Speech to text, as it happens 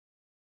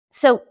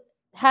So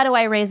how do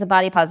I raise a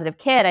body positive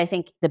kid? I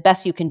think the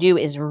best you can do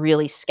is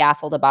really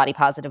scaffold a body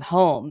positive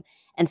home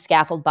and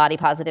scaffold body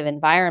positive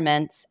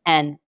environments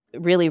and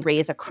really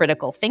raise a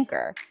critical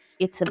thinker.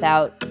 It's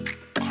about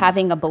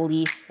having a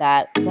belief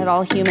that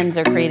all humans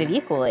are created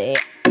equally.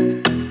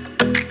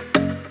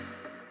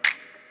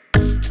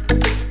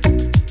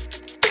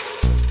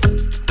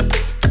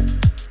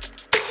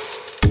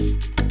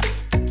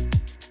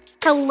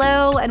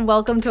 Hello, and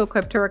welcome to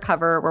Equipped to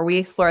Recover, where we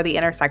explore the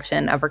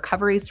intersection of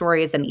recovery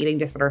stories and eating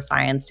disorder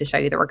science to show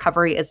you that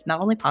recovery is not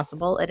only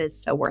possible, it is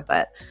so worth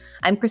it.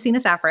 I'm Christina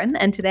Saffron,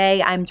 and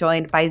today I'm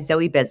joined by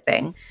Zoe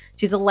Bisbing.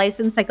 She's a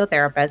licensed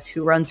psychotherapist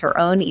who runs her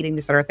own eating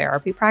disorder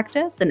therapy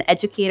practice, an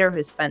educator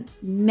who spent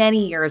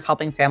many years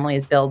helping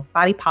families build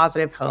body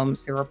positive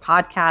homes through her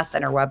podcast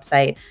and her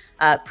website,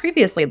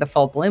 previously the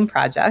Full Bloom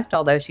Project,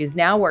 although she's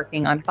now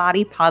working on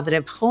body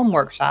positive home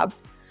workshops.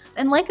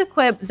 And like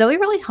Equip, Zoe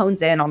really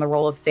hones in on the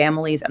role of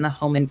families and the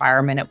home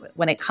environment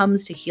when it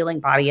comes to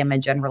healing body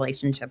image and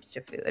relationships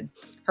to food.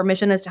 Her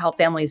mission is to help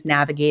families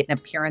navigate an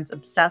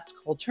appearance-obsessed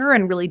culture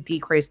and really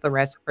decrease the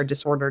risk for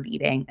disordered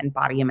eating and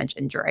body image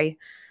injury.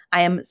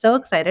 I am so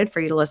excited for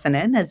you to listen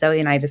in as Zoe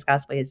and I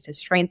discuss ways to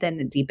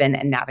strengthen, deepen,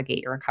 and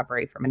navigate your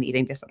recovery from an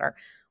eating disorder.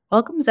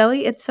 Welcome,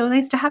 Zoe. It's so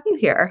nice to have you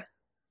here.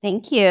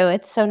 Thank you.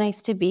 It's so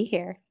nice to be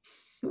here.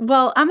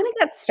 Well, I'm going to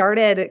get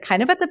started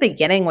kind of at the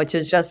beginning, which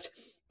is just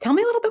tell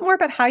me a little bit more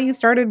about how you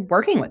started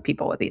working with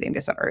people with eating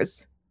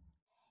disorders.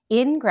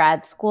 In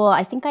grad school,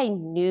 I think I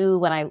knew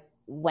when I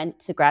went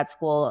to grad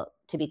school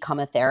to become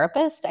a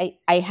therapist,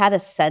 I had a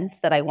sense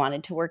that I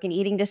wanted to work in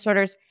eating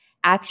disorders,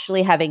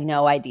 actually having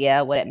no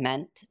idea what it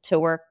meant to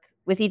work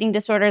with eating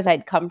disorders.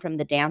 I'd come from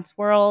the dance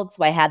world,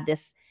 so I had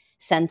this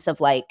sense of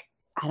like,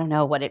 I don't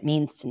know what it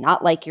means to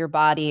not like your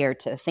body or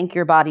to think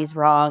your body's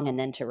wrong and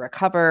then to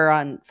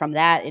recover from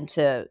that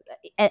into,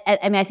 I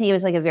mean, I think it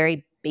was like a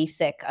very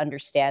basic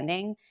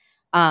understanding.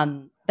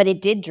 But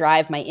it did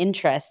drive my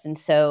interest. And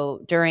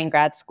so during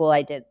grad school,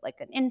 I did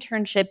like an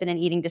internship in an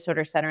eating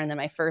disorder center. And then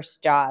my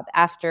first job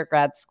after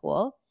grad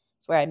school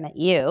is where I met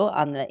you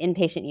on the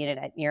inpatient unit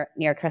at New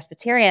York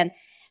Presbyterian.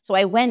 So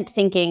I went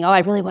thinking, oh,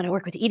 I really want to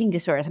work with eating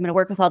disorders. I'm going to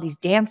work with all these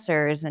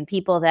dancers and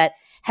people that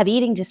have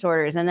eating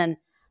disorders. And then,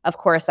 of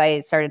course,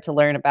 I started to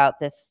learn about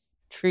this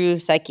true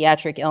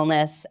psychiatric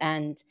illness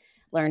and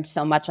learned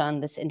so much on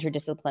this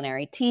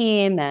interdisciplinary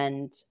team.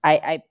 And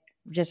I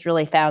just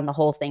really found the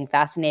whole thing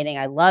fascinating.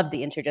 I loved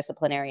the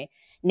interdisciplinary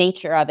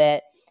nature of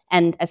it,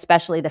 and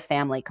especially the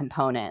family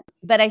component.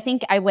 But I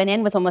think I went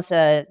in with almost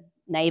a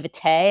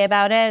naivete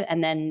about it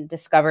and then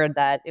discovered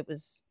that it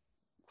was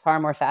far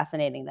more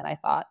fascinating than I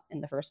thought in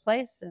the first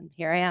place. And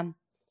here I am.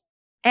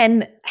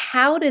 And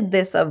how did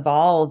this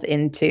evolve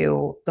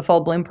into the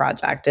Full Bloom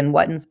Project, and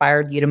what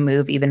inspired you to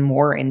move even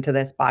more into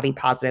this body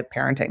positive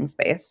parenting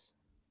space?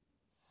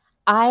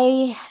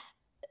 I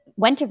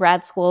went to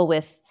grad school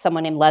with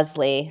someone named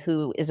Leslie,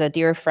 who is a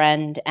dear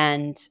friend,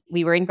 and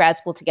we were in grad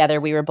school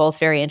together. We were both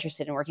very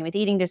interested in working with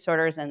eating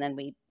disorders, and then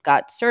we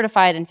got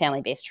certified in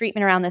family-based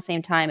treatment around the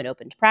same time and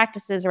opened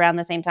practices around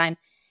the same time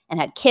and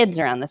had kids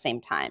around the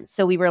same time.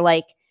 So we were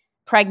like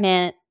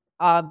pregnant,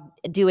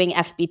 doing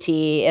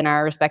FBT in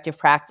our respective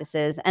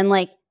practices, and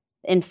like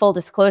in full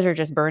disclosure,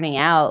 just burning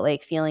out,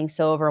 like feeling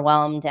so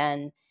overwhelmed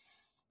and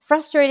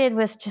frustrated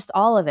with just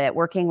all of it,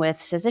 working with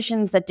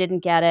physicians that didn't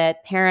get it,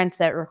 parents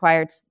that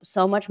required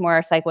so much more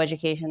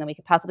psychoeducation than we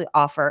could possibly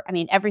offer. I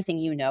mean, everything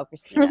you know,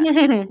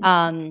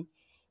 Christina.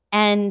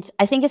 And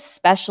I think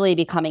especially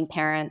becoming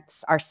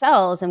parents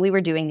ourselves, and we were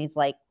doing these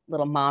like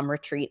little mom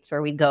retreats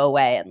where we'd go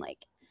away and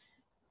like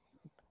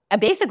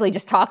basically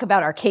just talk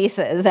about our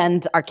cases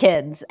and our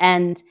kids.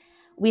 And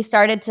we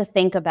started to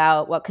think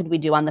about what could we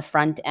do on the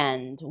front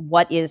end?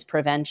 What is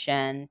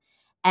prevention?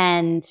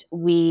 And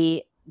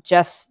we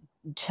just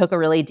took a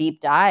really deep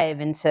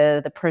dive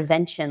into the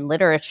prevention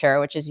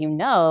literature, which, as you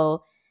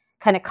know,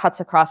 kind of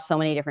cuts across so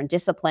many different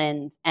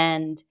disciplines.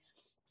 And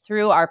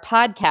through our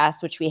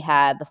podcast, which we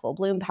had, the Full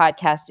Bloom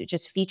podcast, it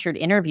just featured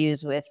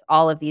interviews with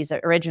all of these.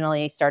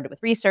 Originally started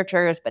with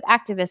researchers, but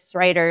activists,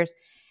 writers,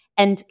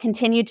 and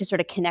continued to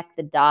sort of connect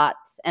the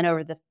dots. And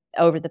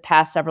over the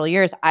past several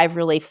years, I've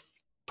really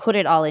put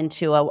it all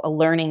into a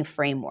learning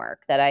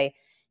framework that I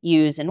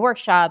use in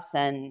workshops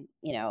and,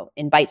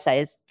 in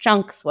bite-sized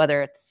chunks,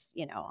 whether it's,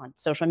 on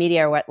social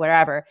media or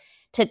whatever,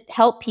 to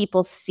help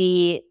people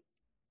see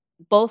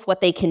both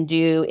what they can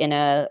do in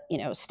a,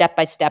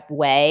 step-by-step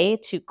way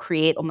to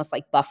create almost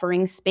like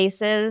buffering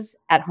spaces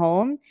at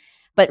home,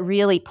 but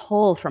really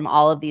pull from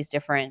all of these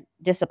different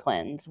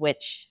disciplines,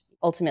 which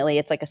ultimately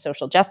it's like a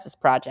social justice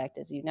project,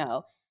 as you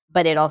know,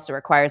 but it also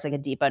requires like a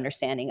deep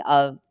understanding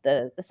of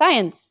the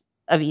science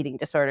of eating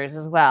disorders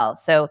as well.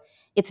 So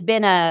it's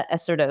been a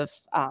sort of,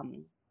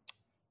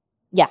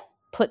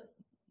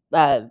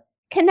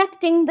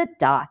 connecting the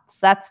dots.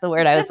 That's the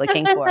word I was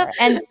looking for.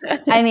 And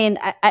I mean,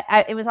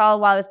 it was all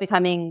while I was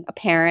becoming a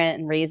parent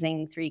and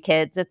raising 3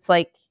 kids. It's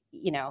like,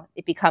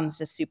 it becomes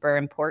just super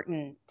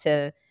important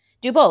to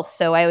do both.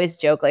 So I always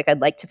joke, like,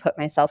 I'd like to put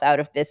myself out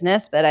of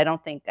business, but I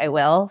don't think I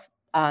will,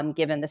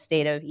 given the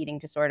state of eating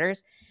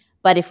disorders.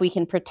 But if we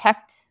can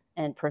protect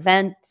and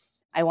prevent,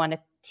 I want to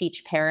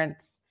teach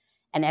parents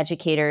and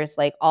educators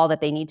like all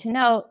that they need to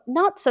know,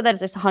 not so that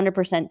there's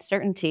 100%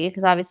 certainty,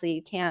 because obviously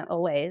you can't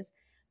always,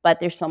 but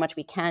there's so much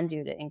we can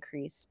do to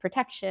increase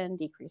protection,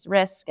 decrease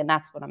risk, and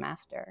that's what I'm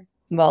after.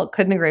 Well,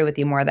 couldn't agree with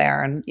you more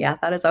there. And yeah,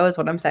 that is always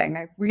what I'm saying.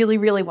 I really,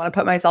 really want to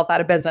put myself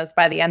out of business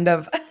by the end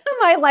of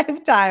my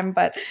lifetime,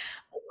 but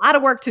a lot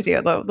of work to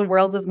do. The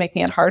world is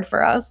making it hard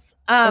for us.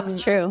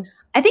 It's true.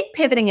 I think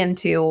pivoting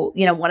into,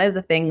 one of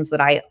the things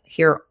that I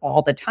hear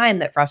all the time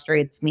that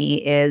frustrates me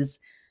is,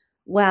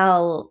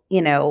 well,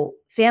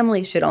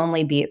 families should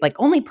only be like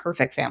only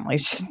perfect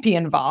families should be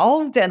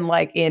involved and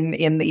like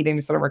in the eating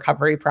disorder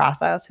recovery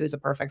process. Who's a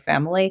perfect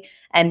family?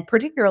 And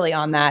particularly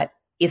on that,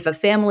 if a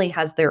family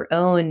has their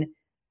own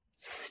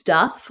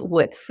stuff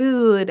with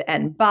food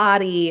and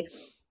body,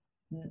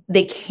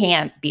 they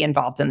can't be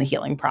involved in the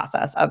healing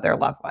process of their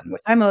loved one,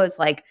 which I'm always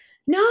like,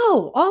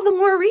 no, all the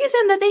more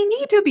reason that they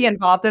need to be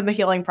involved in the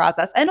healing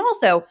process. And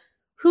also,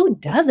 who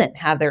doesn't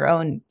have their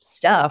own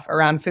stuff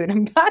around food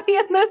and body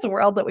in this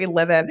world that we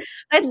live in?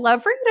 I'd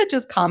love for you to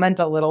just comment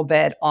a little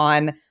bit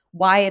on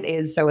why it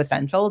is so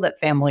essential that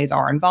families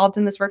are involved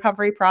in this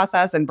recovery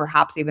process, and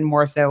perhaps even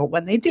more so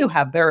when they do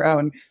have their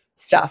own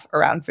stuff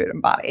around food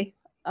and body.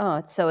 Oh,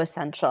 it's so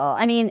essential.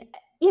 I mean,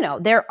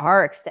 there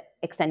are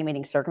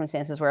extenuating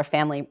circumstances where a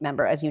family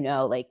member, as you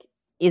know, like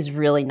is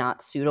really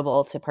not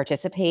suitable to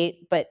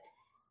participate. But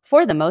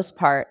for the most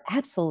part,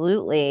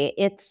 absolutely.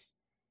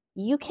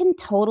 You can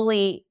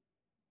totally,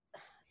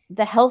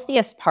 the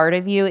healthiest part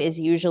of you is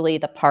usually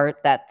the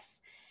part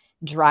that's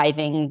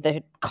driving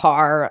the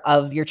car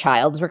of your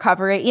child's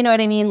recovery. You know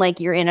what I mean? Like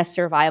you're in a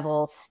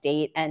survival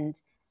state.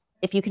 And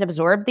if you can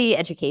absorb the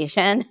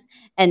education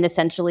and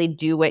essentially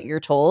do what you're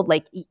told,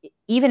 like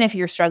even if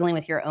you're struggling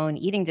with your own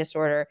eating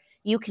disorder,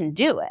 you can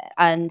do it.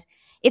 And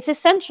it's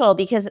essential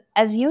because,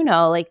 as you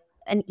know, like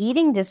an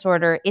eating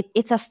disorder,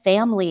 it's a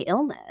family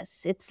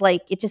illness. It's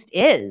like, it just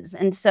is.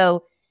 And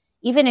so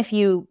even if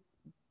you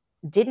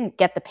didn't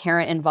get the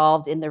parent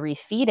involved in the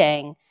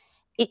refeeding,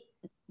 it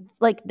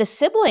like the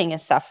sibling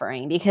is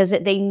suffering because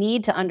they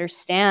need to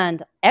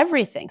understand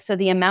everything. So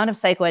the amount of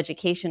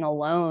psychoeducation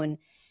alone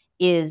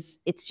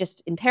it's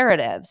just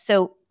imperative.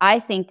 So I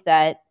think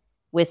that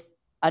with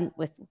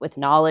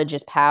knowledge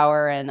is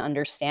power, and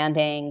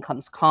understanding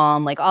comes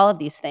calm, like all of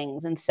these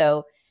things. And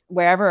so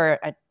wherever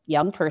a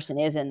young person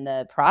is in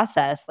the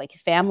process, like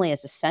family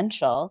is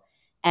essential.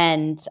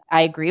 And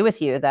I agree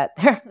with you that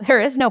there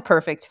is no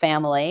perfect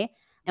family.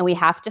 And we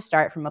have to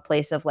start from a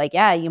place of like,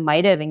 yeah, you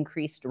might have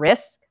increased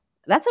risk.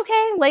 That's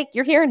okay. Like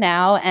you're here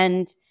now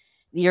and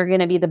you're going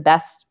to be the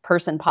best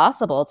person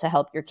possible to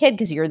help your kid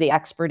because you're the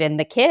expert in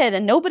the kid,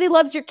 and nobody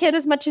loves your kid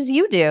as much as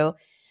you do.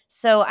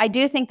 So I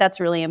do think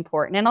that's really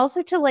important. And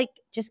also to like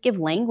just give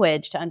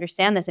language to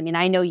understand this. I mean,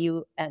 I know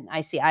you and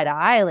I see eye to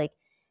eye, like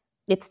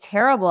it's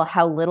terrible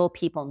how little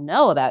people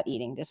know about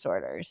eating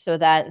disorders. So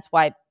that's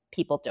why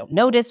people don't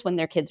notice when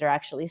their kids are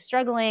actually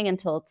struggling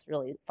until it's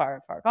really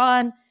far, far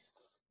gone.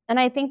 And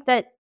I think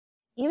that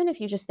even if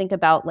you just think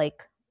about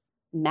like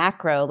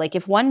macro, like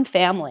if one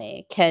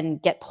family can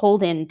get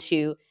pulled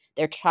into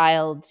their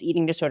child's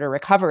eating disorder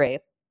recovery,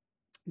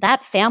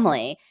 that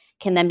family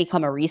can then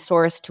become a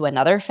resource to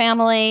another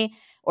family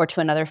or to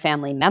another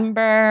family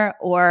member,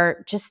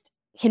 or just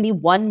can be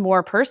one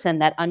more person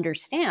that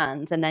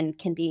understands, and then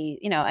can be,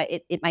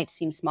 it might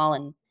seem small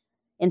and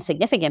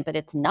insignificant, but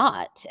it's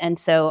not. And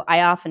so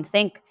I often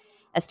think,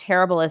 as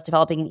terrible as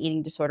developing an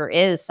eating disorder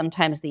is,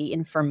 sometimes the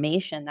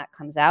information that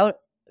comes out,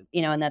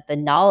 and that the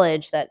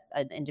knowledge that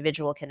an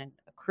individual can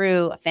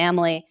accrue, a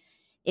family,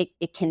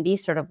 it can be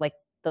sort of like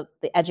the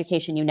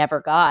education you never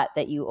got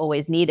that you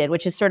always needed,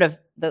 which is sort of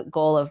the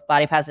goal of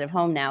Body Positive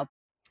Home now.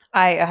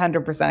 I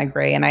 100%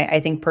 agree. And I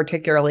think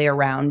particularly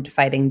around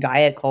fighting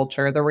diet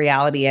culture, the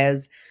reality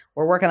is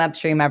we're working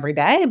upstream every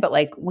day, but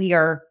like we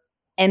are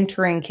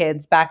entering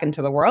kids back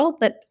into the world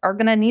that are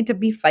going to need to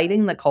be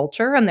fighting the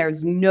culture. And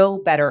there's no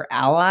better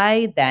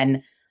ally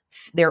than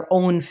their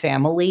own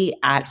family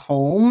at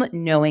home,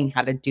 knowing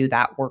how to do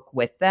that work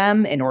with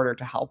them in order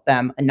to help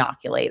them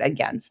inoculate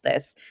against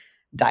this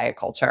diet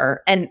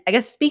culture. And I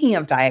guess speaking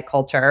of diet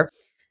culture,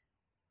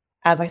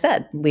 as I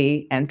said,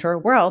 we enter a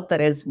world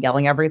that is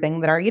yelling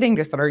everything that our eating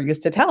disorder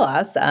used to tell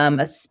us,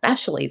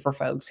 especially for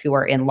folks who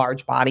are in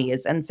large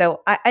bodies. And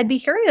so I'd be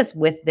curious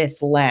with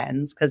this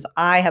lens, because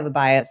I have a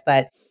bias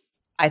that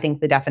I think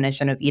the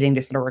definition of eating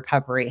disorder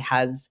recovery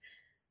has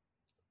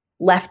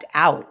left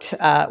out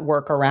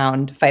work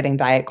around fighting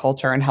diet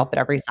culture and health at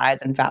every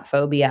size and fat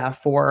phobia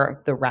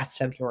for the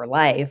rest of your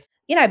life.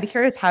 I'd be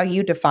curious how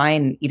you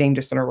define eating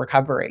disorder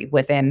recovery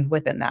within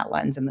that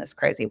lens in this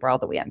crazy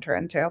world that we enter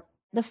into.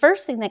 The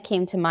first thing that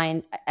came to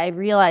mind, I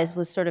realized,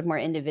 was sort of more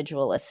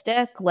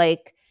individualistic.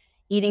 Like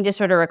eating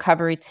disorder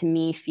recovery to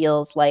me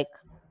feels like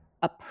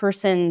a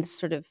person's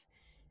sort of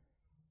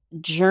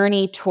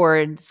journey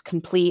towards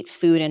complete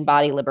food and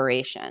body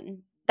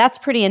liberation. That's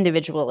pretty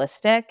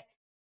individualistic.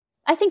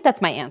 I think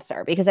that's my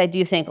answer, because I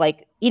do think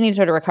like eating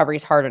disorder recovery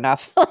is hard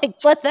enough. Like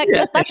let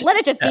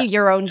it just be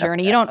your own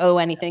journey. You don't owe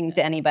anything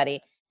to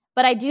anybody.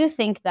 But I do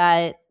think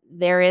that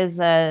there is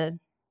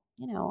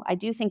I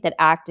do think that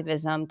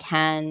activism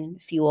can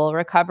fuel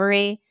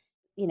recovery.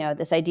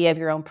 This idea of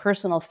your own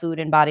personal food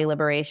and body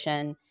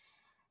liberation,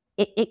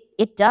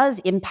 it does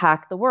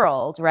impact the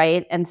world,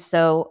 right? And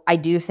so I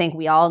do think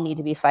we all need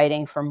to be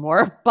fighting for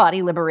more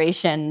body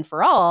liberation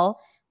for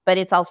all, but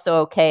it's also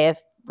okay if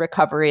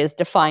recovery is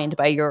defined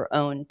by your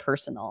own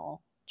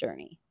personal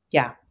journey.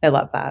 Yeah, I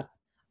love that.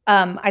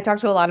 I talk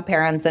to a lot of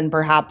parents, and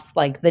perhaps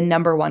like the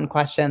number one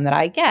question that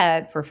I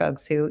get for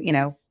folks who,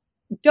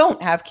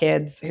 don't have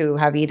kids who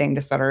have eating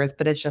disorders,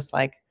 but it's just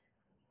like,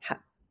 how,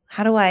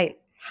 how do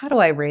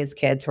I raise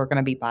kids who are going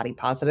to be body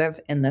positive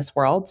in this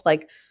world?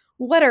 Like,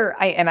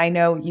 and I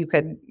know you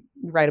could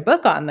write a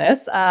book on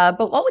this,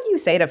 but what would you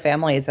say to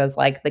families as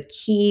like the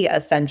key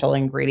essential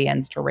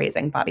ingredients to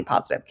raising body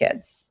positive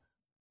kids?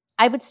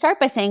 I would start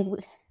by saying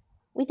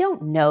we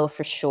don't know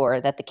for sure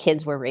that the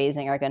kids we're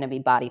raising are going to be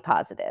body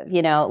positive.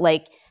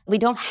 Like we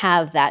don't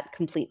have that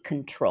complete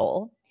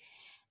control.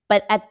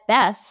 But at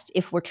best,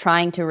 if we're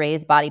trying to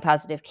raise body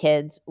positive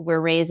kids, we're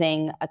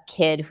raising a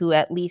kid who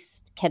at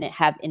least can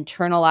have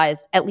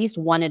internalized at least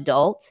one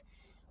adult,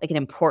 like an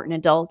important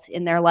adult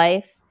in their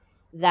life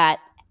that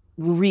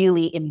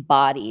really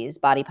embodies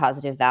body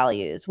positive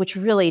values, which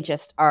really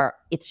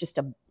it's just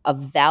a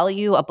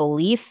value, a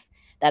belief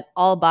that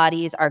all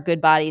bodies are good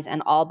bodies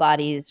and all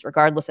bodies,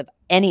 regardless of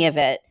any of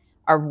it,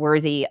 are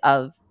worthy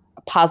of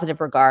a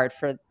positive regard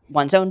for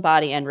one's own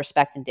body and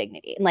respect and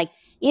dignity. And like,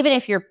 even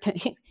if your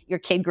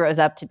kid grows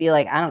up to be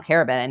like, I don't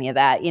care about any of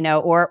that,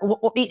 or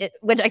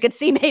which I could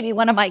see maybe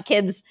one of my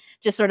kids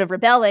just sort of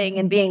rebelling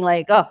and being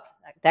like, oh,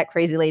 that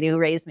crazy lady who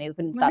raised me, we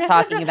couldn't stop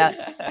talking about.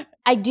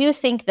 I do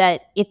think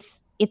that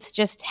it's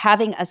just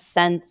having a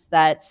sense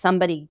that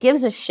somebody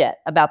gives a shit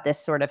about this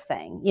sort of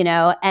thing,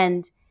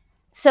 and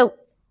so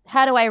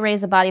how do I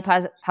raise a body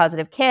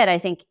positive kid? I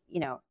think,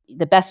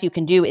 the best you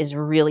can do is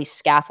really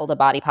scaffold a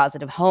body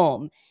positive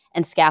home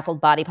and scaffold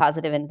body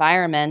positive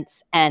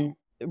environments and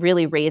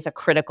really raise a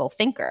critical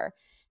thinker.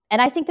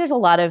 And I think there's a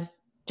lot of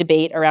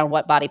debate around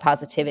what body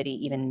positivity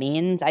even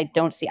means. I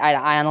don't see eye to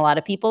eye on a lot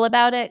of people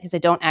about it because I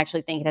don't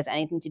actually think it has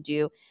anything to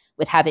do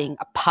with having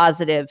a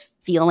positive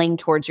feeling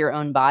towards your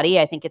own body.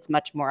 I think it's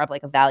much more of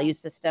like a value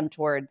system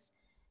towards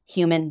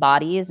human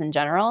bodies in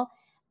general.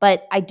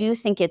 But I do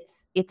think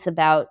it's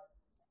about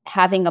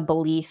having a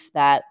belief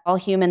that all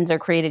humans are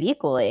created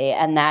equally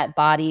and that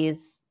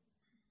bodies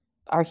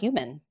are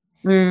human.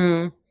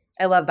 Mm,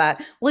 I love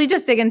that. Will you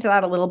just dig into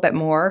that a little bit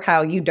more?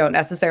 How you don't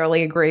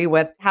necessarily agree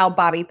with how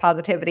body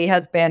positivity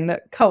has been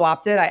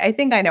co-opted? I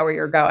think I know where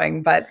you're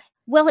going, but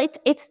well,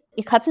 it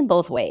cuts in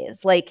both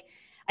ways. Like,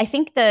 I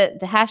think the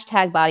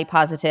hashtag body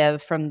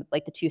positive from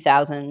like the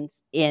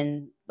 2000s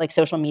in like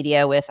social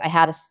media with I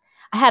had a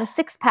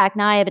 6-pack,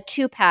 now I have a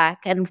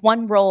 2-pack and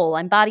one roll,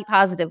 I'm body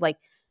positive. Like,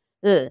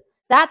 ugh,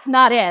 that's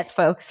not it,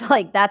 folks.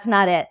 Like, that's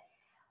not it.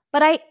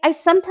 But I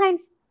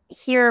sometimes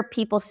hear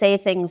people say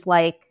things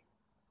like,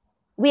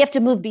 we have to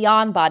move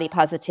beyond body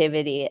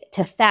positivity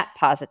to fat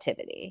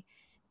positivity,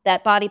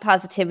 that body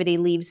positivity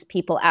leaves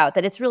people out,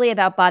 that it's really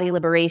about body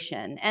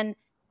liberation. And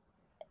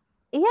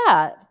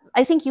yeah,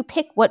 I think you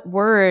pick what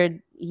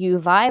word you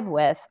vibe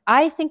with.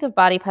 I think of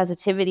body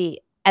positivity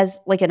as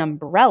like an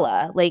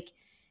umbrella, like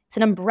it's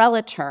an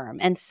umbrella term.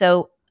 And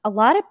so a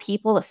lot of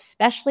people,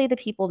 especially the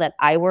people that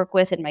I work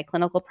with in my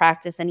clinical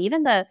practice and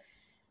even the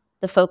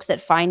folks that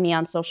find me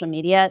on social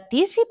media,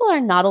 these people are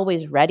not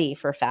always ready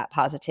for fat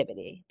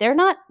positivity. They're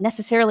not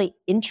necessarily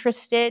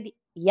interested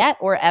yet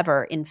or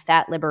ever in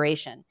fat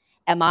liberation.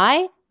 Am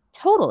I?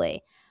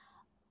 Totally.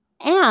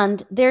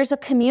 And there's a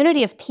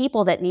community of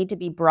people that need to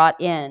be brought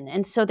in.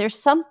 And so there's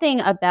something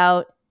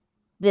about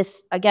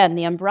this, again,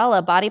 the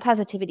umbrella body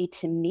positivity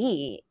to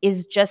me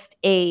is just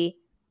a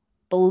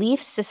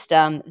belief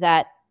system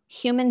that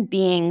human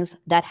beings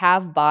that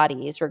have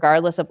bodies,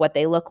 regardless of what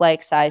they look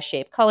like, size,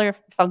 shape, color,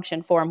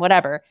 function, form,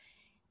 whatever,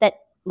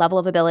 that level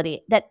of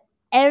ability, that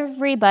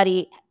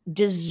everybody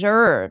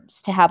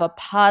deserves to have a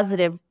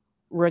positive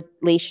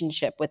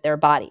relationship with their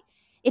body.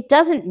 It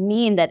doesn't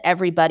mean that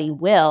everybody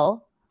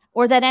will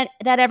or that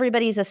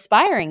everybody's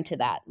aspiring to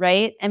that,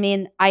 right? I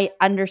mean, I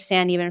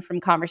understand even from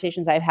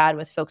conversations I've had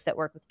with folks that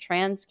work with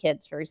trans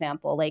kids, for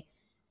example, like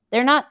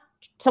they're not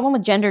someone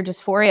with gender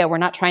dysphoria, we're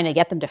not trying to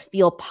get them to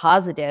feel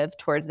positive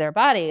towards their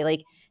body.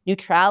 Like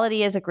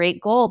neutrality is a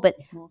great goal, but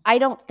I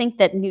don't think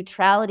that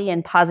neutrality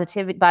and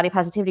positivity, body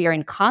positivity are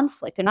in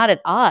conflict. They're not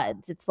at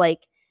odds. It's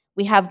like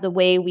we have the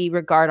way we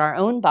regard our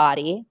own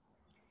body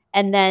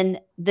and then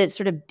the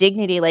sort of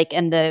dignity, like,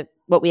 and the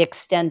what we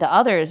extend to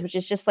others, which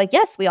is just like,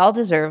 yes, we all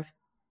deserve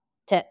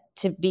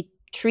to be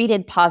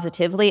treated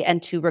positively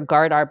and to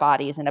regard our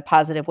bodies in a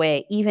positive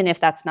way, even if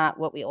that's not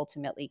what we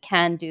ultimately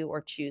can do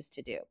or choose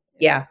to do.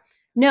 Yeah.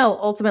 No,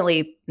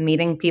 ultimately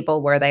meeting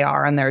people where they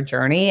are on their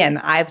journey. And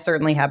I've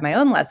certainly had my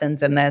own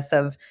lessons in this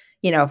of,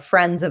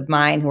 friends of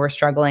mine who are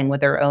struggling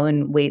with their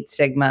own weight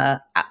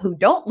stigma, who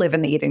don't live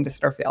in the eating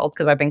disorder field.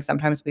 Because I think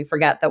sometimes we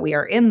forget that we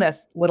are in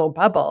this little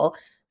bubble,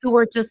 who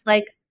are just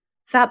like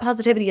fat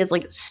positivity is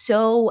like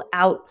so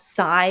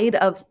outside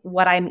of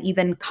what I'm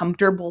even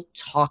comfortable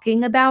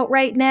talking about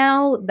right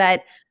now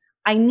that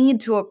I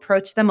need to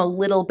approach them a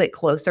little bit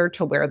closer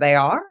to where they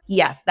are.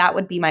 Yes, that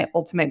would be my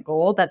ultimate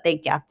goal, that they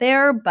get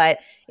there. But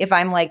if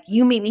I'm like,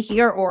 you meet me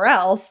here or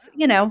else,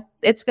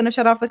 it's going to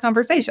shut off the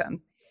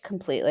conversation.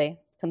 Completely. Yeah.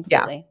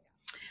 Completely.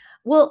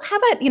 Well, how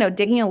about,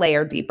 digging a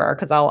layer deeper?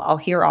 Because I'll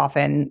hear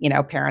often,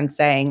 parents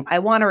saying, I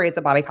want to raise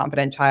a body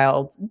confident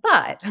child,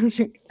 but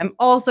I'm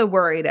also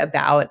worried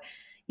about,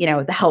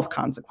 the health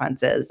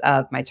consequences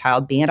of my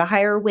child being at a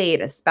higher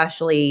weight,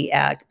 especially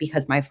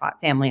because my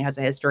family has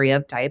a history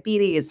of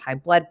diabetes, high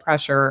blood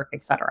pressure,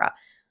 etc.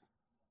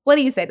 What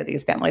do you say to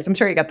these families? I'm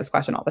sure you get this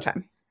question all the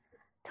time.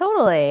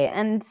 Totally.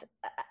 And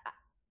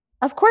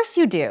of course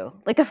you do.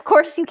 Like, of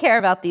course you care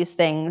about these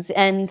things.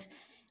 And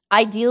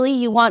ideally,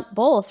 you want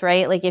both,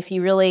 right? Like, if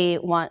you really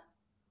want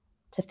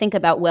to think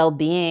about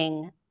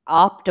well-being,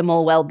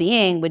 optimal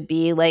well-being would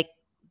be like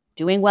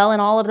doing well in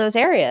all of those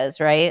areas,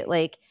 right?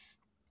 Like,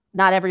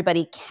 not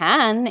everybody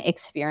can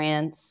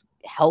experience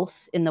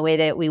health in the way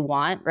that we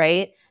want,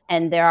 right?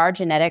 And there are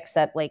genetics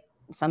that, like,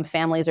 some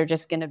families are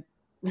just going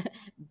to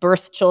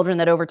birth children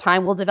that over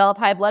time will develop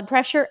high blood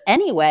pressure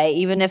anyway,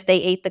 even if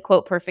they ate the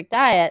quote perfect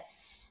diet.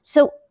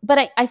 So,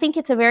 but I think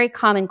it's a very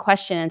common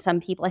question. And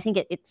some people, I think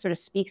it sort of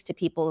speaks to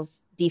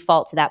people's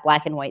default to that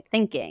black and white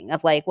thinking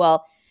of like,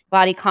 well,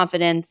 body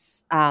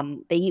confidence,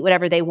 they eat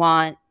whatever they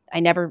want.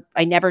 I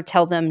never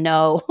tell them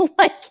no.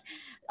 Like,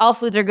 all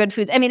foods are good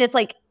foods. I mean, it's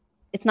like,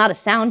 it's not a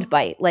sound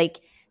bite.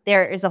 Like,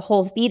 there is a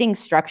whole feeding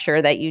structure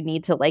that you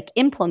need to like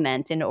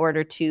implement in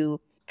order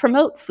to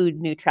promote food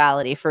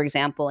neutrality, for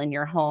example, in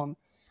your home.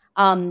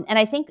 And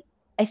I think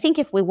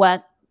if we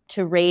want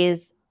to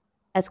raise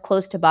as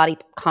close to body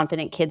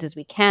confident kids as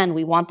we can,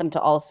 we want them to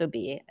also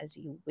be, as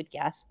you would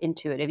guess,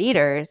 intuitive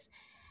eaters.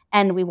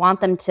 And we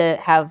want them to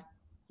have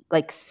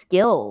like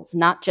skills,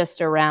 not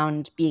just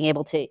around being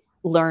able to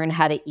learn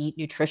how to eat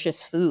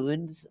nutritious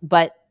foods,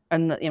 but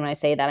and when I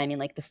say that, I mean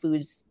like the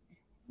foods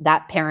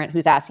that parent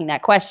who's asking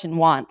that question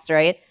wants,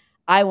 right?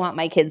 I want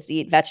my kids to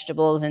eat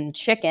vegetables and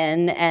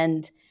chicken,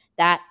 and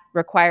that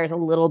requires a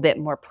little bit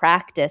more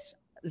practice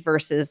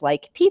versus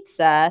like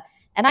pizza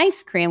and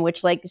ice cream,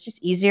 which like is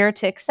just easier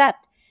to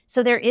accept.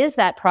 So there is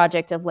that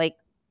project of like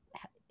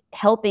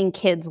helping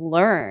kids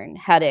learn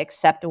how to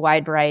accept a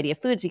wide variety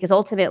of foods, because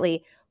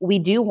ultimately we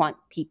do want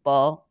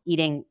people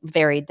eating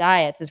varied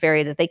diets, as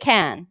varied as they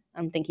can.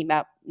 I'm thinking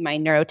about my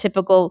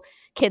neurotypical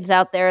kids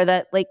out there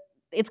that like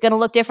it's going to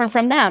look different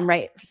from them,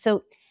 right?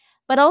 So,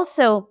 but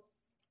also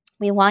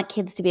we want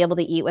kids to be able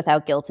to eat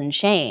without guilt and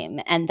shame.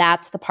 And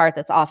that's the part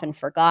that's often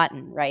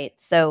forgotten, right?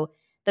 So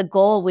the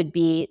goal would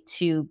be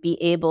to be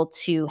able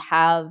to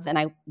have, and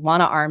I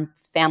want to arm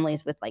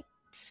families with like,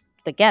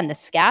 again, the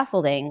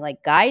scaffolding,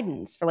 like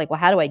guidance for like, well,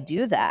 how do I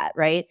do that,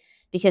 right?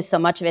 Because so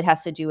much of it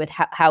has to do with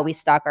how we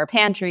stock our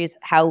pantries,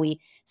 how we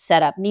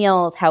set up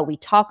meals, how we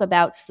talk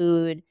about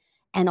food,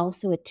 and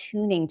also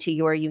attuning to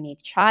your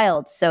unique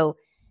child. So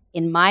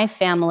in my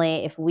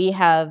family, if we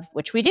have,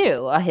 which we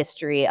do, a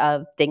history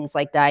of things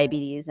like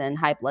diabetes and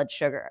high blood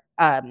sugar,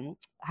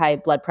 high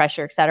blood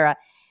pressure, et cetera,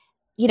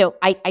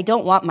 I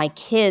don't want my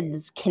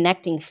kids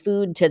connecting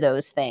food to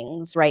those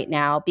things right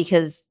now,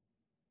 because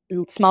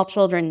small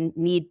children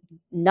need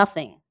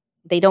nothing.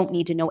 They don't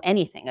need to know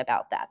anything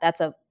about that.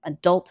 That's an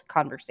adult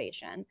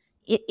conversation.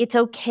 It's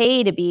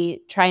okay to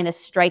be trying to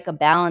strike a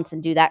balance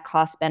and do that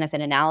cost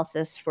benefit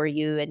analysis for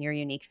you and your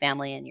unique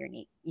family and your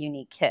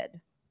unique kid.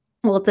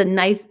 Well, it's a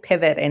nice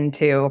pivot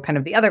into kind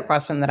of the other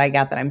question that I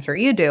get that I'm sure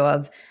you do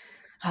of,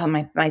 oh,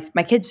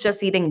 my kid's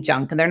just eating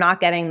junk and they're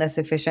not getting the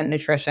sufficient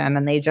nutrition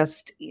and they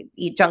just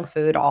eat junk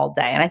food all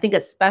day. And I think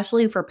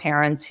especially for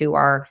parents who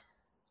are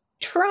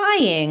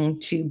trying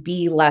to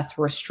be less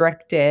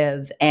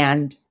restrictive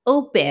and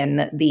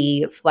open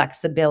the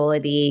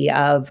flexibility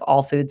of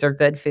all foods are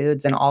good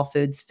foods and all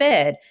foods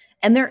fit.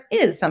 And there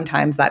is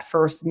sometimes that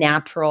first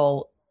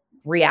natural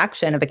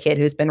reaction of a kid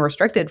who's been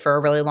restricted for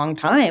a really long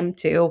time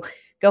to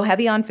go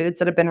heavy on foods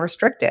that have been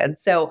restricted.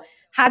 So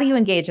how do you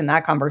engage in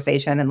that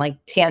conversation and like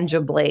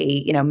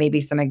tangibly,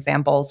 maybe some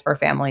examples for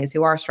families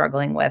who are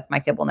struggling with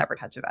my kid will never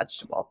touch a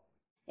vegetable?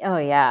 Oh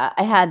yeah,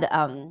 I had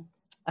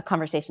a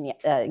conversation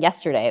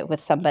yesterday with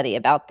somebody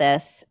about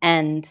this.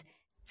 And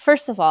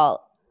first of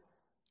all,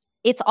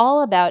 it's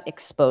all about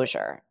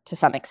exposure to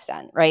some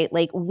extent, right?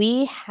 Like,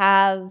 we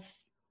have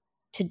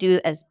to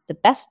do as the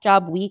best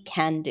job we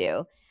can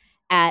do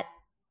at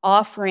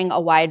offering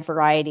a wide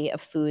variety of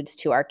foods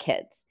to our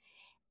kids.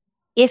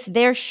 If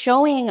they're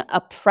showing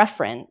a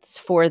preference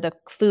for the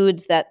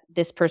foods that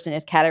this person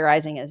is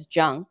categorizing as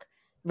junk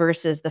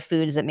versus the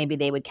foods that maybe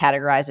they would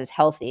categorize as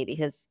healthy,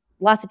 because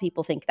lots of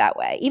people think that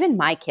way. Even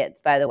my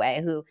kids, by the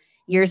way, who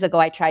years ago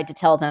I tried to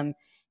tell them,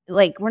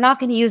 like, we're not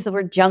going to use the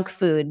word junk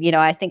food.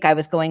 I think I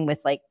was going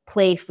with like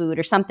play food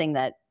or something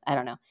that, I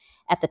don't know,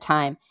 at the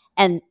time.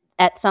 And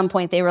at some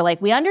point they were like,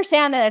 we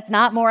understand that it's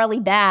not morally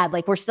bad.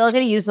 Like, we're still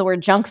going to use the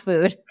word junk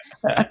food.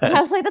 And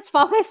I was like, that's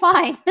okay,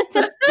 fine.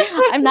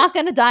 I'm not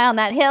going to die on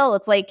that hill.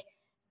 It's like,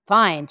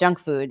 fine, junk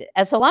food.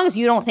 As so long as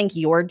you don't think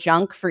you're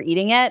junk for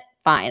eating it,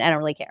 fine. I don't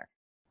really care.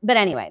 But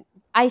anyway,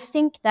 I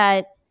think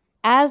that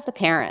as the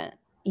parent,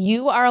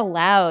 you are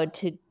allowed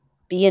to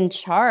be in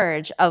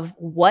charge of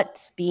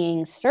what's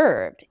being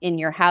served in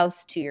your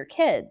house to your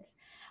kids.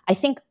 I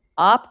think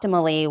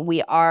optimally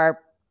we are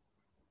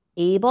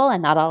able,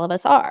 and not all of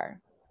us are.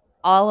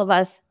 All of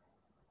us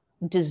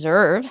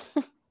deserve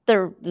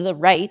the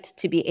right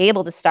to be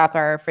able to stock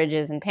our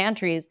fridges and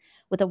pantries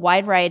with a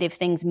wide variety of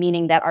things,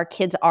 meaning that our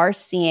kids are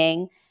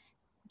seeing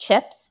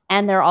chips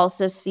and they're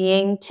also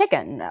seeing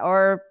chicken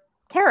or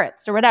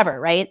carrots or whatever,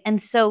 right?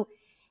 And so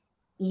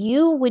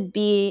you would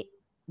be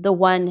the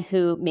one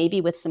who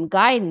maybe with some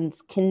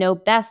guidance can know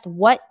best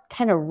what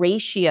kind of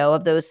ratio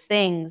of those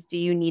things do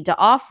you need to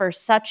offer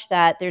such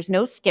that there's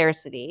no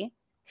scarcity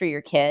for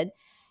your kid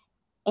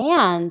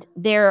and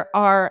there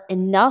are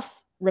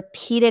enough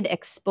repeated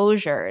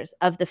exposures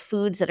of the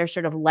foods that are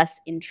sort of less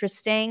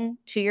interesting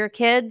to your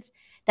kids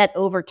that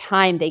over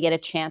time they get a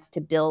chance to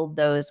build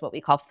those what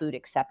we call food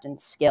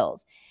acceptance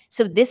skills.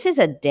 So this is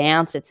a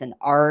dance, it's an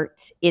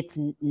art. It's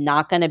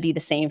not going to be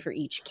the same for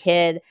each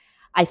kid.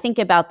 I think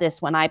about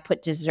this when I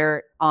put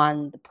dessert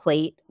on the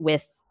plate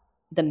with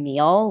the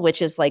meal,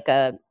 which is like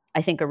I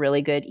think a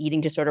really good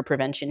eating disorder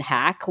prevention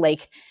hack.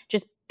 Like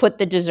just put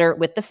the dessert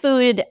with the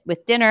food,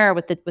 with dinner,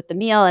 with the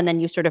meal, and then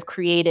you sort of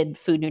created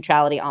food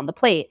neutrality on the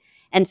plate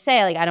and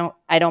say like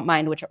I don't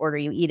mind which order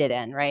you eat it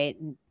in, right?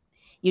 And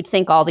you'd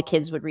think all the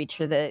kids would reach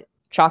for the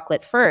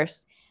chocolate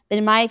first. But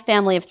in my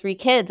family of 3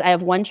 kids, I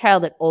have one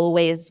child that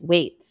always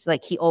waits.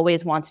 Like he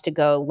always wants to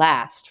go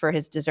last for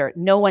his dessert.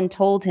 No one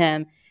told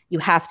him you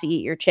have to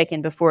eat your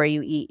chicken before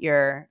you eat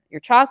your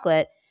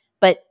chocolate,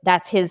 but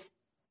that's his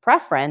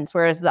preference.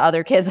 Whereas the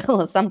other kids,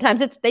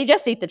 sometimes they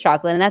just eat the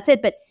chocolate and that's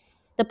it. But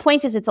the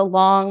point is it's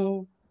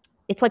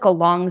like a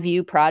long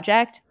view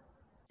project.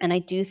 And I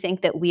do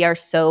think that we are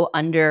so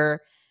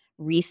under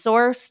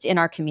resourced in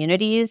our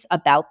communities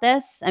about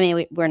this. I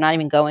mean, we're not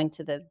even going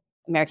to the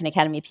American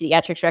Academy of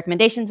Pediatrics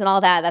recommendations and all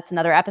that. That's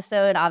another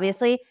episode,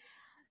 obviously.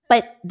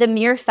 But the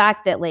mere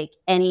fact that like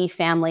any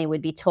family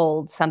would be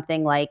told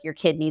something like your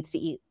kid needs to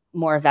eat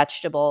more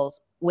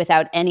vegetables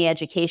without any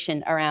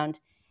education around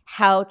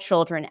how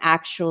children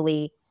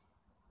actually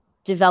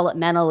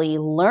developmentally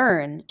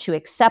learn to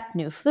accept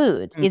new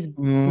foods is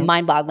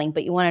mind-boggling.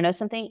 But you want to know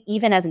something?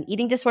 Even as an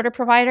eating disorder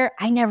provider,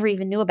 I never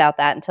even knew about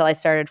that until I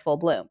started Full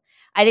Bloom.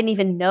 I didn't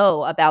even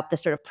know about the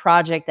sort of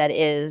project that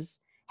is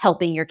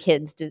helping your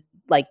kids to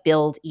like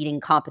build eating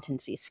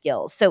competency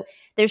skills. So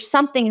there's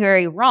something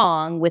very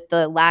wrong with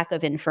the lack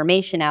of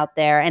information out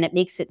there, and it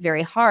makes it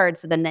very hard.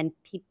 So then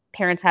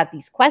parents have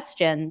these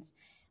questions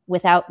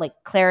without like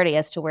clarity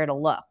as to where to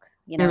look.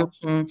 You know?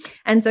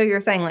 And so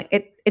you're saying like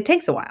it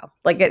takes a while.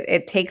 Like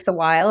it takes a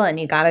while and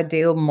you got to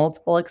do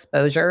multiple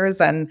exposures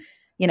and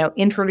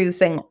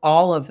introducing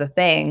all of the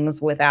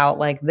things without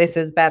like this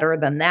is better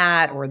than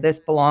that or this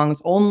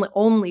belongs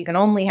only you can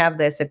only have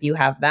this if you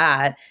have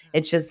that.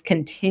 It's just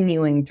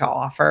continuing to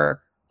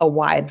offer a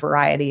wide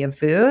variety of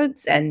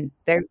foods and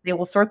they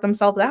will sort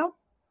themselves out.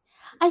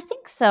 I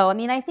think so. I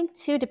mean, I think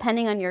too,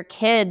 depending on your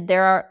kid,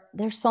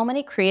 there's so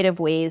many creative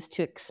ways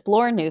to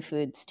explore new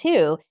foods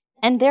too.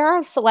 And there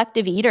are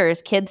selective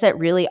eaters, kids that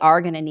really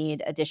are going to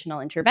need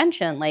additional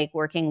intervention, like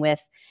working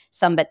with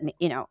somebody,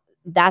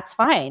 that's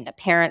fine. A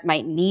parent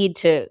might need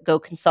to go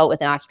consult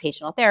with an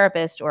occupational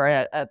therapist or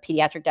a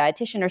pediatric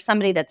dietitian or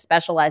somebody that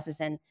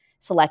specializes in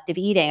selective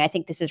eating. I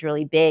think this is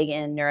really big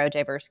in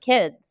neurodiverse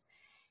kids.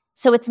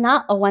 So it's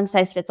not a one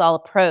size fits all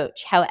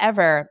approach.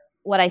 However,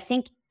 what I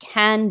think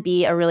can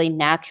be a really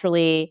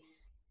naturally,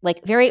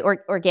 like very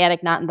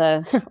organic, not in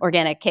the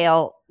organic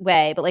kale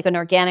way, but like an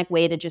organic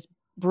way to just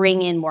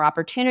bring in more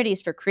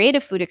opportunities for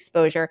creative food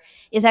exposure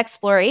is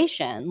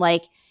exploration.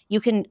 Like you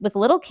can, with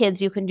little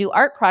kids, you can do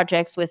art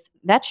projects with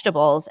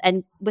vegetables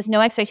and with no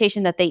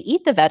expectation that they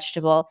eat the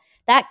vegetable.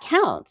 That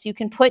counts. You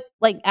can put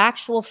like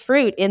actual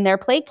fruit in their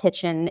play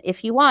kitchen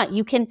if you want.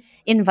 You can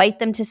invite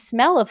them to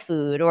smell a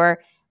food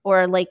or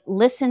like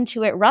listen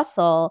to it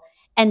rustle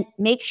and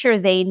make sure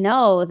they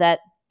know that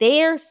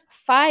there's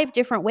 5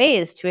 different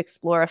ways to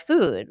explore a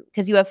food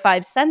because you have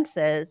 5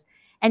 senses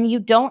and you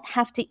don't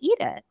have to eat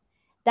it.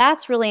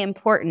 That's really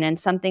important and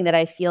something that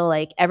I feel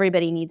like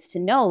everybody needs to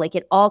know. Like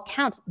it all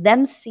counts.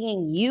 Them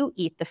seeing you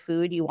eat the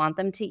food you want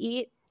them to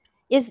eat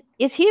is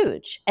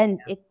huge. And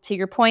to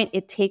your point,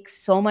 it takes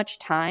so much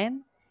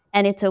time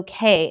and it's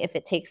okay if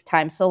it takes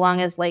time so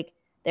long as like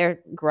they're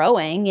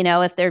growing,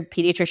 if their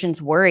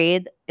pediatrician's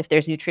worried, if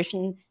there's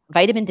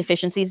vitamin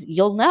deficiencies,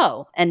 you'll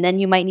know. And then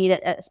you might need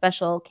a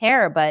special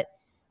care. But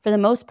for the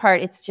most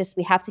part, it's just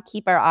we have to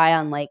keep our eye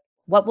on like,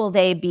 what will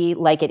they be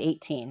like at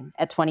 18,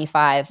 at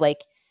 25?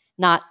 Like,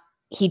 not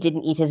he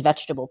didn't eat his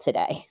vegetable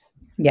today.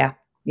 Yeah.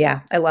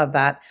 Yeah. I love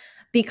that.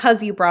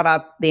 Because you brought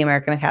up the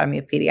American Academy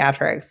of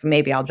Pediatrics,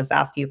 maybe I'll just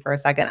ask you for a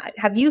second.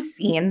 Have you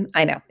seen,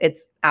 I know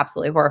it's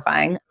absolutely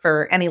horrifying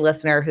for any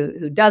listener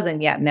who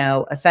doesn't yet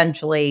know,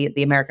 essentially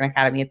the American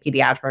Academy of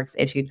Pediatrics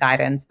issued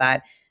guidance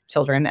that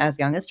children as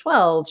young as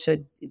 12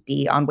 should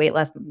be on weight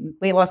loss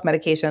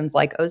medications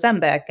like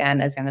Ozempic,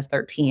 and as young as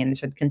 13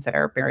 should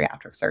consider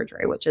bariatric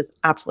surgery, which is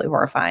absolutely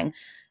horrifying.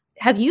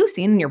 Have you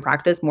seen in your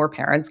practice more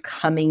parents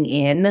coming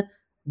in,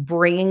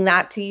 bringing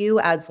that to you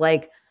as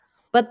like,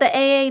 but the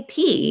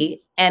AAP?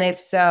 And if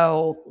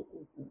so,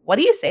 what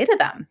do you say to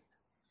them?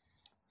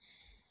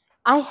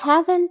 I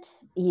haven't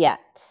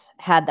yet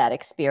had that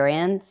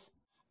experience.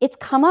 It's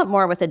come up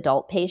more with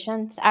adult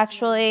patients,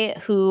 actually,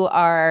 who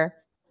are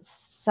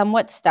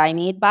somewhat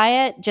stymied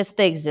by it, just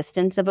the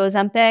existence of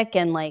Ozempic.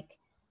 And like,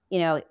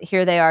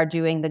 here they are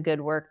doing the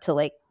good work to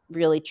like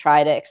really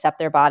try to accept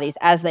their bodies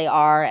as they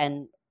are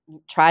and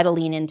try to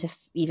lean into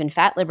even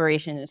fat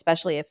liberation,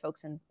 especially if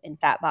folks in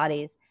fat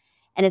bodies.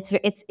 And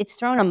it's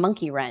thrown a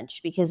monkey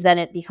wrench, because then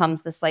it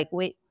becomes this like,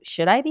 wait,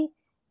 should I be?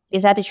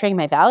 Is that betraying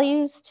my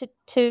values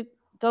to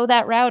go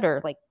that route,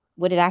 or like,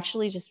 would it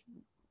actually just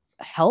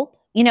help?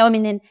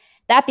 And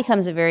that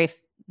becomes a very,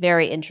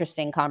 very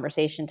interesting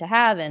conversation to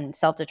have, and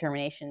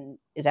self-determination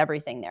is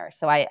everything there.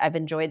 So I've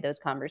enjoyed those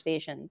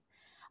conversations.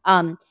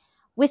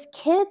 With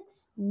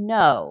kids,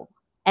 no.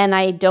 And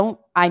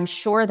I'm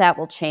sure that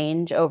will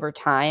change over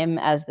time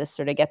as this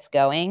sort of gets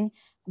going.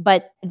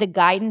 But the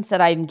guidance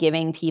that I'm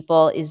giving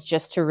people is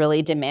just to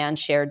really demand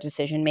shared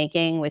decision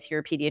making with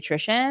your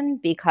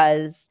pediatrician,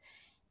 because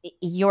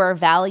your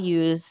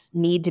values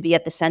need to be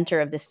at the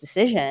center of this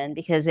decision,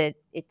 because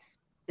it's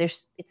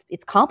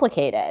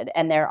complicated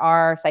and there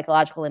are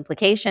psychological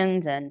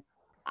implications, and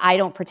I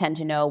don't pretend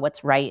to know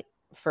what's right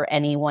for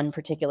any one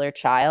particular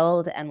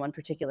child and one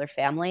particular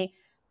family,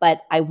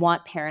 but I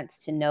want parents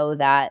to know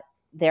that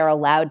they're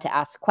allowed to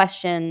ask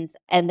questions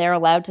and they're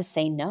allowed to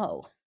say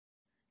no.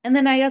 And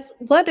then I guess,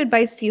 what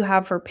advice do you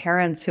have for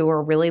parents who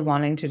are really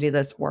wanting to do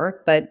this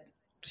work, but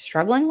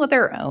struggling with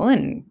their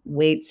own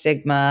weight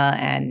stigma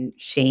and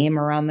shame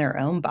around their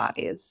own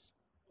bodies?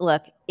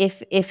 Look,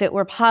 if it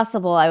were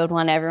possible, I would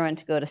want everyone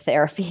to go to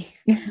therapy.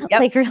 Yep.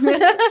 Like, really.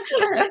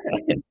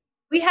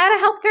 We had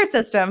a healthcare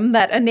system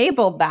that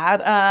enabled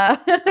that.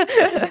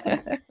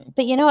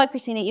 But you know what,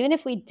 Christina, even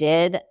if we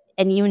did,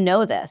 and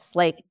this,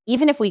 like,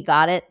 even if we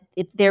got it,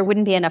 there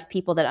wouldn't be enough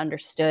people that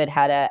understood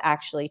how to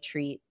actually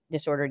treat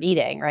disordered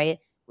eating, right?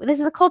 This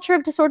is a culture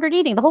of disordered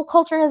eating. The whole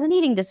culture has an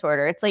eating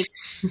disorder. It's like,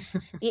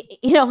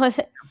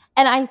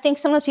 and I think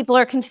sometimes people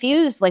are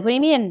confused. Like, what do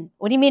you mean?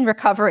 What do you mean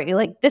recovery?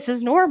 Like, this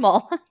is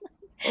normal.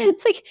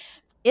 It's like,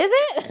 is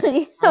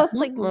it? It's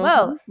like,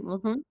 whoa.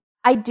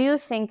 I do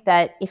think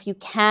that if you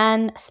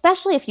can,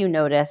 especially if you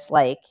notice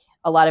like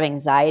a lot of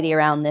anxiety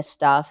around this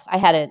stuff. I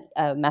had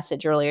a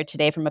message earlier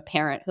today from a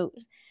parent who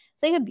was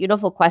saying a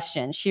beautiful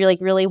question. She like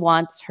really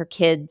wants her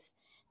kids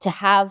to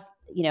have,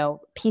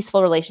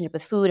 peaceful relationship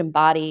with food and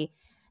body.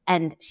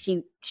 And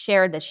she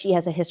shared that she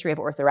has a history of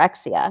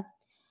orthorexia,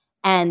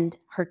 and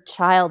her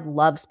child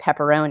loves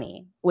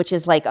pepperoni, which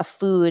is like a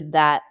food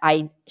that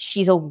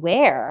she's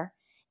aware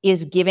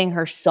is giving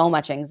her so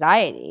much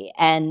anxiety.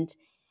 And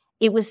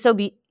it was so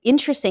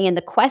interesting. In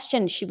the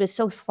question, she was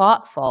so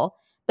thoughtful,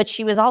 but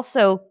she was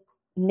also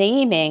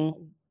naming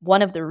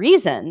one of the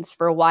reasons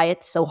for why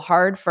it's so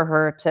hard for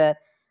her to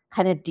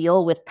kind of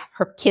deal with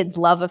her kid's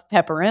love of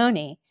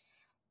pepperoni.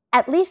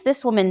 At least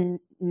this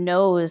woman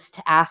knows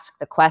to ask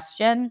the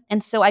question.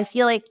 And so I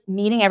feel like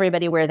meeting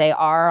everybody where they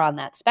are on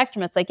that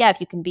spectrum, it's like, yeah,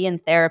 if you can be in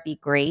therapy,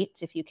 great.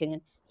 If you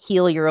can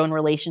heal your own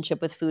relationship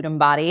with food and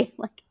body,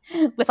 like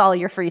with all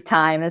your free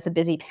time as a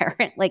busy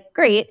parent, like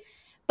great.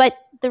 But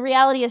the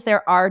reality is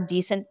there are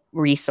decent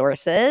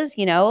resources,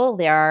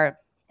 there are,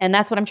 and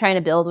that's what I'm trying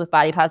to build with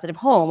Body Positive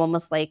Home,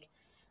 almost like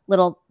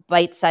little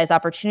bite-sized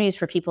opportunities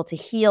for people to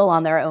heal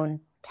on their own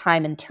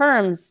time and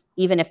terms,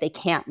 even if they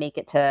can't make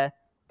it to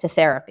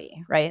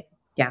therapy, right?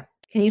 Yeah.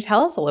 Can you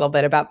tell us a little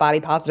bit about Body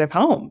Positive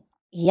Home?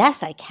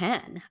 Yes, I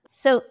can.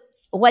 So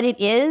what it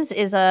is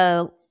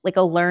a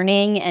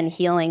learning and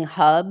healing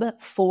hub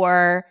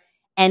for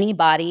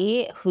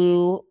anybody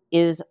who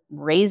is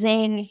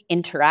raising,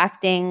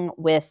 interacting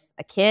with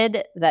a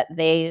kid that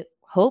they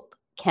hope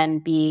can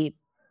be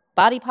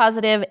body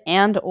positive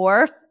and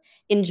or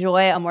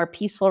enjoy a more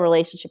peaceful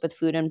relationship with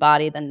food and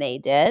body than they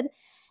did.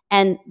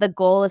 And the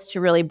goal is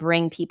to really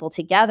bring people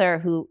together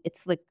who,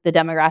 it's like the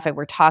demographic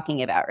we're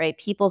talking about, right?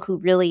 People who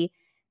really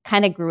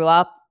kind of grew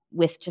up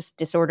with just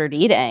disordered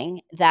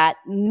eating, that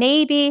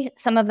maybe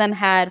some of them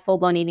had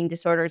full-blown eating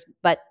disorders,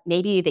 but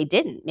maybe they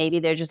didn't. Maybe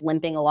they're just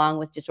limping along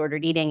with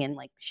disordered eating and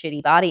like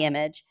shitty body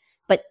image,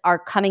 but are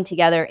coming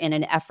together in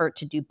an effort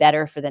to do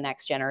better for the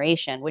next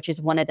generation, which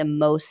is one of the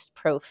most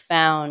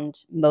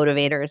profound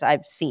motivators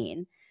I've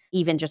seen,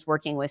 even just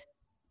working with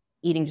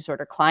eating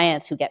disorder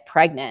clients who get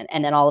pregnant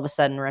and then all of a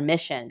sudden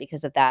remission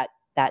because of that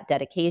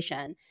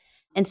dedication.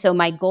 And so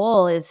my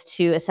goal is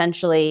to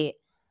essentially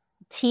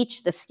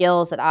teach the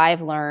skills that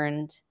I've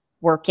learned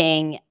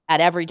working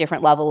at every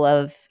different level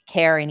of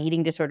care and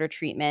eating disorder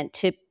treatment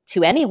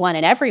to anyone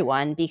and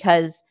everyone,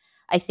 because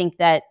I think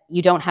that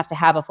you don't have to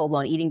have a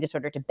full-blown eating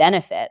disorder to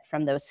benefit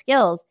from those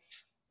skills.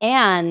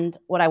 And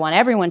what I want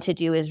everyone to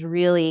do is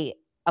really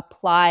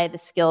apply the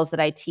skills that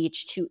I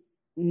teach to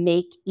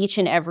make each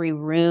and every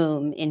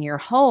room in your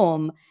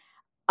home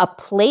a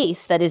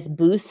place that is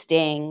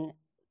boosting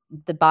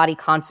the body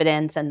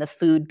confidence and the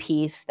food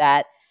piece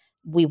that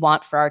we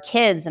want for our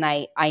kids. And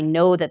I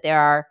know that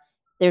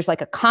there's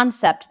like a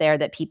concept there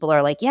that people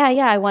are like, yeah,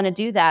 I want to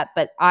do that.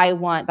 But I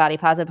want Body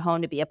Positive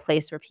Home to be a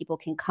place where people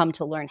can come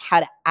to learn how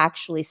to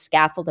actually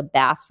scaffold a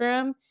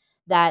bathroom,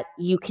 that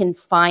you can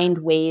find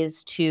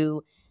ways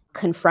to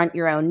confront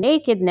your own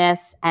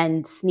nakedness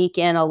and sneak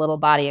in a little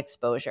body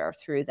exposure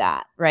through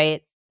that,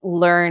 right?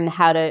 Learn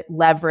how to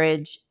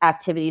leverage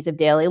activities of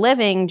daily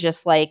living,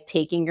 just like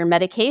taking your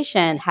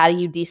medication. How do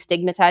you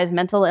destigmatize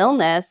mental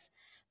illness?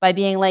 By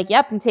being like,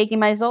 yep, I'm taking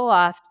my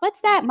Zoloft.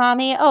 What's that,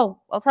 mommy? Oh,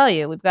 I'll tell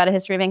you, we've got a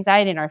history of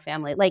anxiety in our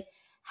family. Like,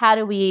 how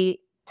do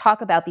we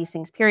talk about these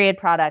things, period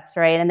products,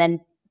 right? And then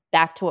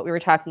back to what we were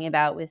talking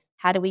about with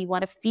how do we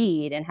want to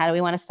feed and how do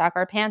we want to stock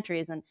our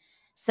pantries? And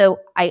so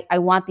I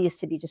want these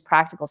to be just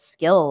practical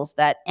skills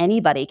that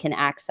anybody can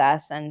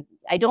access. And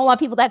I don't want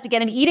people to have to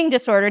get an eating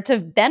disorder to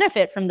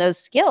benefit from those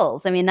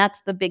skills. I mean,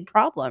 that's the big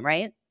problem,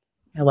 right?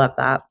 I love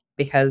that,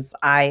 because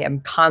I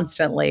am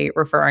constantly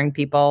referring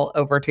people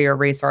over to your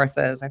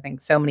resources. I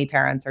think so many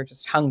parents are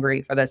just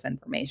hungry for this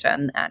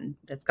information, and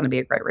it's going to be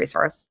a great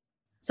resource.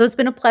 So it's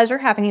been a pleasure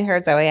having you here,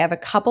 Zoe. I have a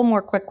couple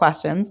more quick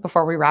questions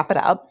before we wrap it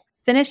up.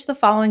 Finish the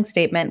following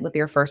statement with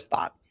your first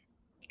thought.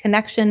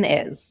 Connection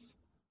is.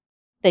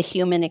 The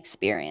human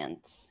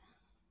experience.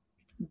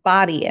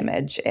 Body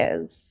image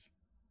is.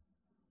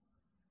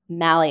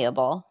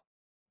 Malleable.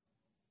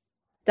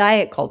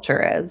 Diet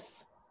culture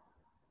is.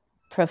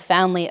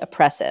 Profoundly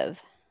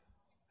oppressive.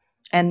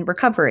 And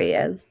recovery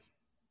is.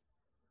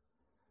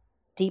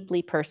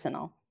 Deeply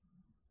personal.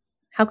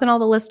 How can all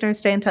the listeners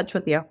stay in touch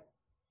with you?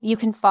 You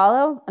can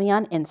follow me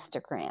on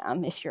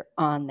Instagram if you're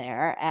on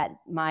there at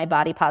My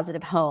Body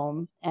Positive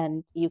Home,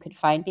 and you can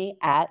find me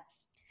at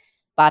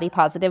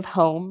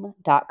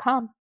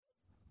bodypositivehome.com.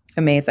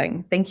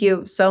 Amazing. Thank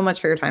you so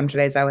much for your time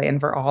today, Zoe, and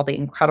for all the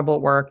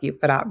incredible work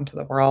you've put out into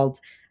the world.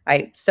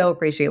 I so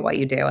appreciate what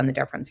you do and the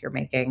difference you're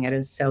making. It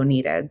is so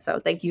needed. So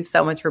thank you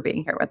so much for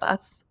being here with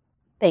us.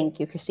 Thank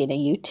you, Christina.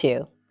 You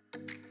too.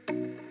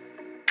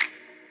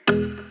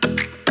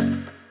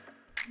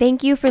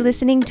 Thank you for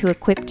listening to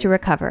Equipped to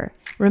Recover.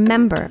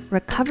 Remember,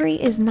 recovery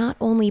is not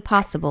only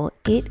possible,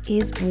 it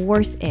is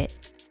worth it.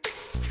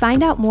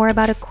 Find out more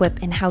about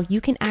Equip and how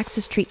you can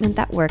access treatment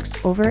that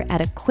works over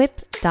at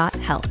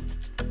equip.health.